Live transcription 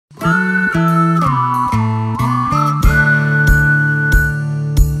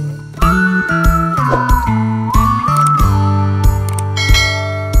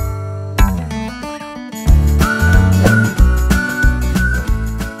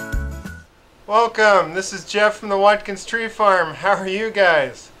Welcome, this is Jeff from the Watkins tree farm. How are you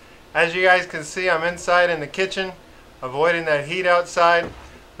guys? As you guys can see, I'm inside in the kitchen, avoiding that heat outside.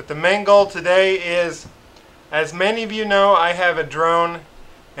 But the main goal today is, as many of you know, I have a drone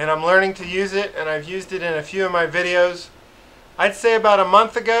and I'm learning to use it, and I've used it in a few of my videos. I'd say about a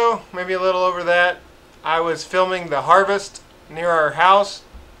month ago, maybe a little over that, I was filming the harvest near our house,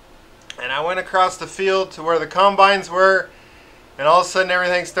 and I went across the field to where the combines were, and all of a sudden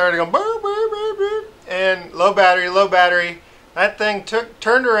everything started going boop, boop, boop, boop, and low battery, low battery. That thing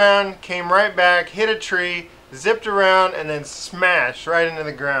turned around, came right back, hit a tree, zipped around, and then smashed right into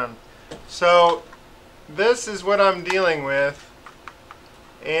the ground. So this is what I'm dealing with.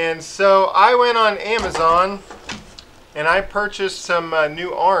 And so I went on Amazon and I purchased some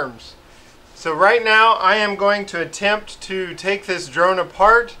new arms. So right now I am going to attempt to take this drone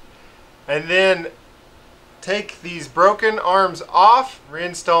apart and then take these broken arms off,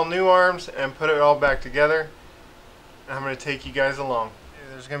 reinstall new arms, and put it all back together. I'm going to take you guys along.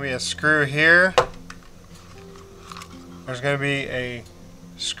 There's going to be a screw here. There's going to be a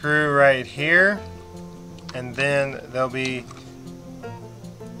screw right here. And then there'll be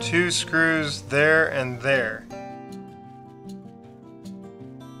two screws there and there.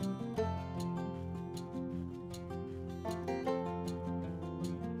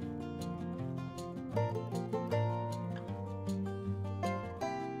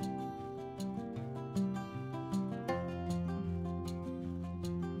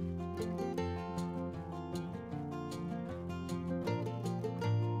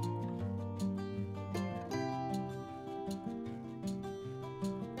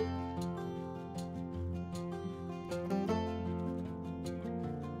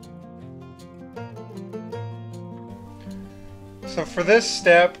 So for this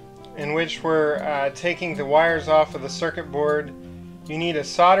step, in which we're taking the wires off of the circuit board, you need a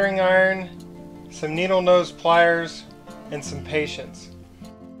soldering iron, some needle nose pliers, and some patience.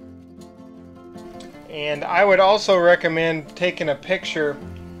 And I would also recommend taking a picture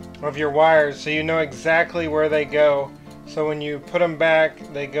of your wires so you know exactly where they go, so when you put them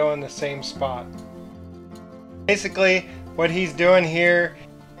back they go in the same spot. Basically what he's doing here,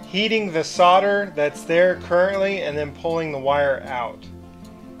 heating the solder that's there currently and then pulling the wire out.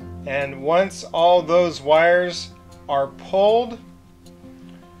 And once all those wires are pulled,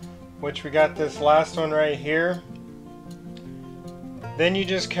 which we got this last one right here, then you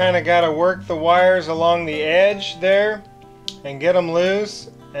just kind of got to work the wires along the edge there and get them loose,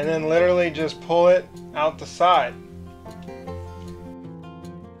 and then literally just pull it out the side.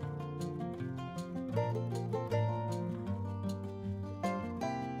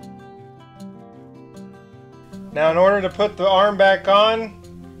 Now in order to put the arm back on,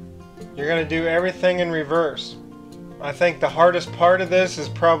 you're going to do everything in reverse. I think the hardest part of this is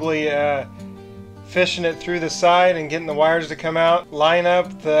probably fishing it through the side and getting the wires to come out. Line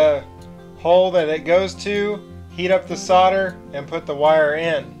up the hole that it goes to, heat up the solder, and put the wire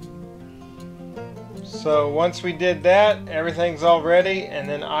in. So once we did that, everything's all ready, and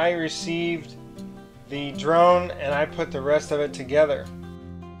then I received the drone and I put the rest of it together.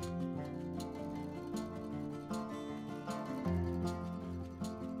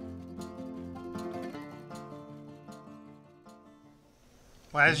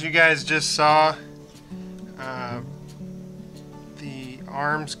 Well, as you guys just saw, the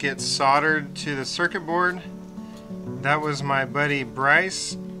arms get soldered to the circuit board. That was my buddy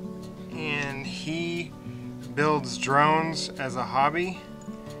Bryce, and he builds drones as a hobby,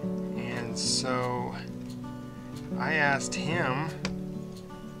 and so I asked him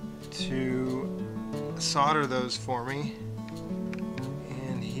to solder those for me,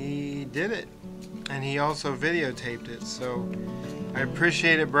 and he did it, and he also videotaped it. So I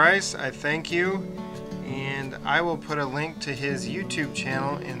appreciate it, Bryce. I thank you, and I will put a link to his YouTube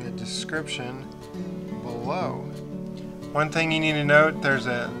channel in the description below. One thing you need to note, there's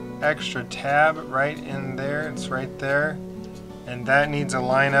an extra tab right in there. It's right there, and that needs to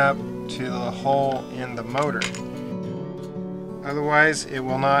line up to the hole in the motor. Otherwise, it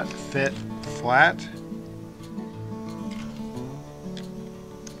will not fit flat.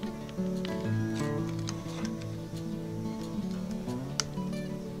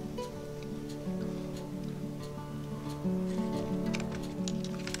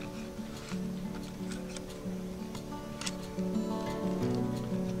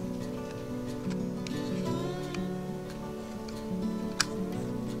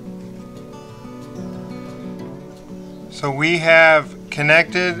 So we have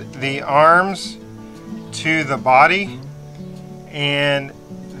connected the arms to the body, and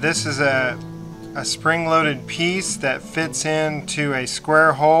this is a spring-loaded piece that fits into a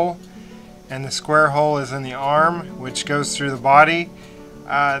square hole, and the square hole is in the arm, which goes through the body.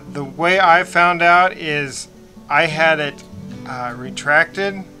 The way I found out is I had it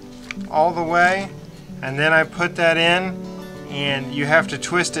retracted all the way, and then I put that in, and you have to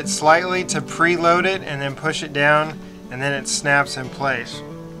twist it slightly to preload it and then push it down, and then it snaps in place.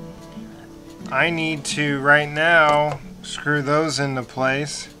 I need to right now screw those into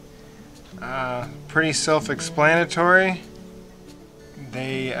place. Pretty self-explanatory.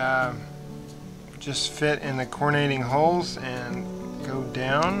 They just fit in the coordinating holes and go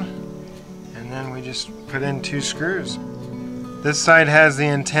down, and then we just put in 2 screws. This side has the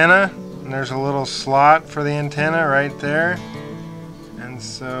antenna, and there's a little slot for the antenna right there, and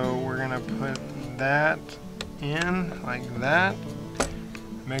so we're gonna put that in like that,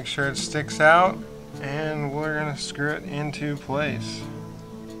 make sure it sticks out, and we're gonna screw it into place.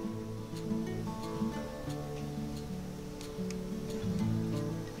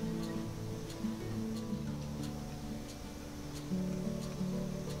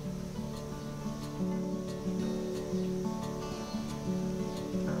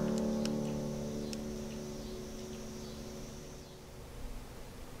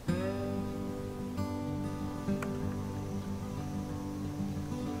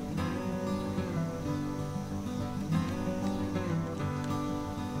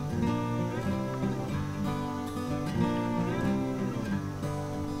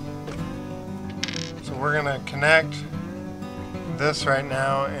 We're gonna connect this right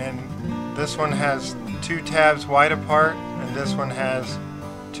now, and this one has 2 tabs wide apart, and this one has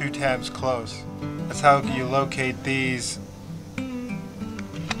 2 tabs close. That's how you locate these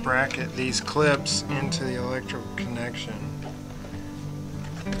these clips into the electrical connection.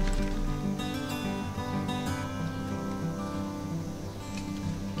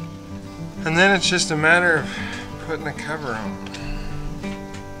 And then it's just a matter of putting the cover on.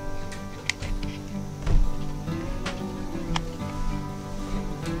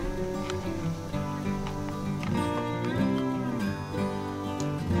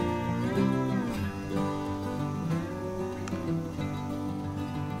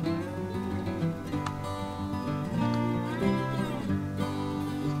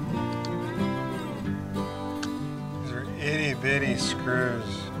 Itty bitty screws.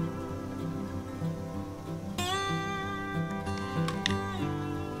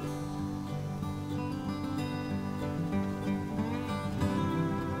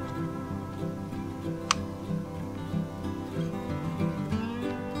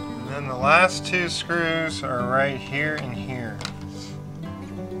 And then the last 2 screws are right here and here.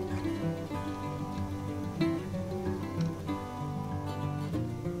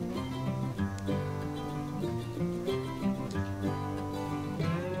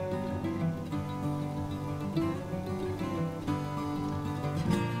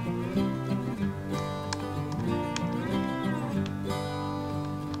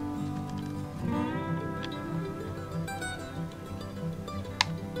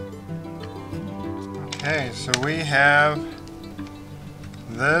 Okay, so we have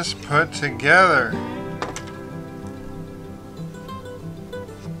this put together.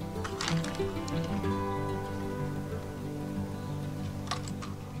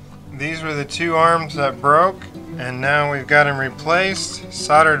 These were the 2 arms that broke, and now we've got them replaced,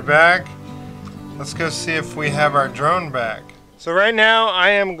 soldered back. Let's go see if we have our drone back. So right now I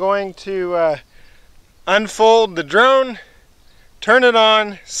am going to unfold the drone, turn it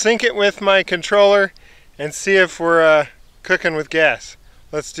on, sync it with my controller, and see if we're cooking with gas.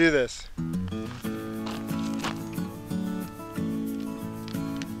 Let's do this.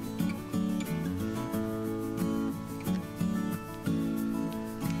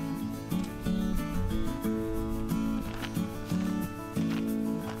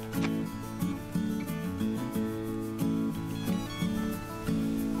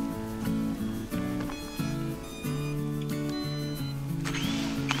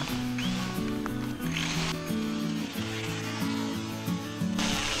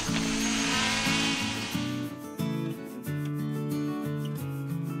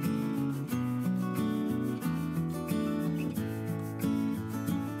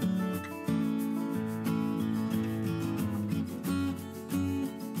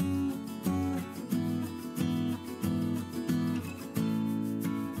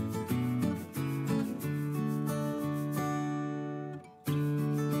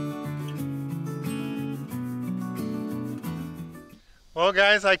 Well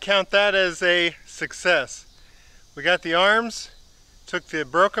guys, I count that as a success. We got the arms, took the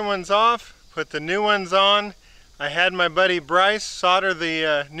broken ones off, put the new ones on. I had my buddy Bryce solder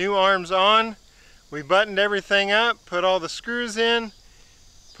the new arms on. We buttoned everything up, put all the screws in,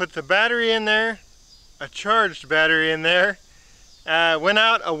 put the battery in there, a charged battery in there, went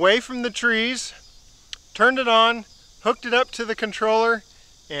out away from the trees, turned it on, hooked it up to the controller,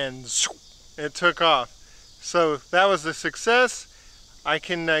 and it took off. So that was a success. I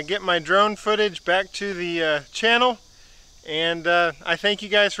can get my drone footage back to the channel, and I thank you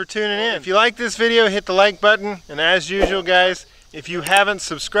guys for tuning in. If you like this video, hit the like button, and as usual guys, if you haven't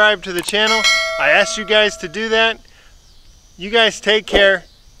subscribed to the channel, I ask you guys to do that. You guys take care,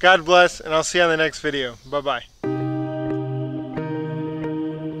 God bless, and I'll see you on the next video. Bye bye.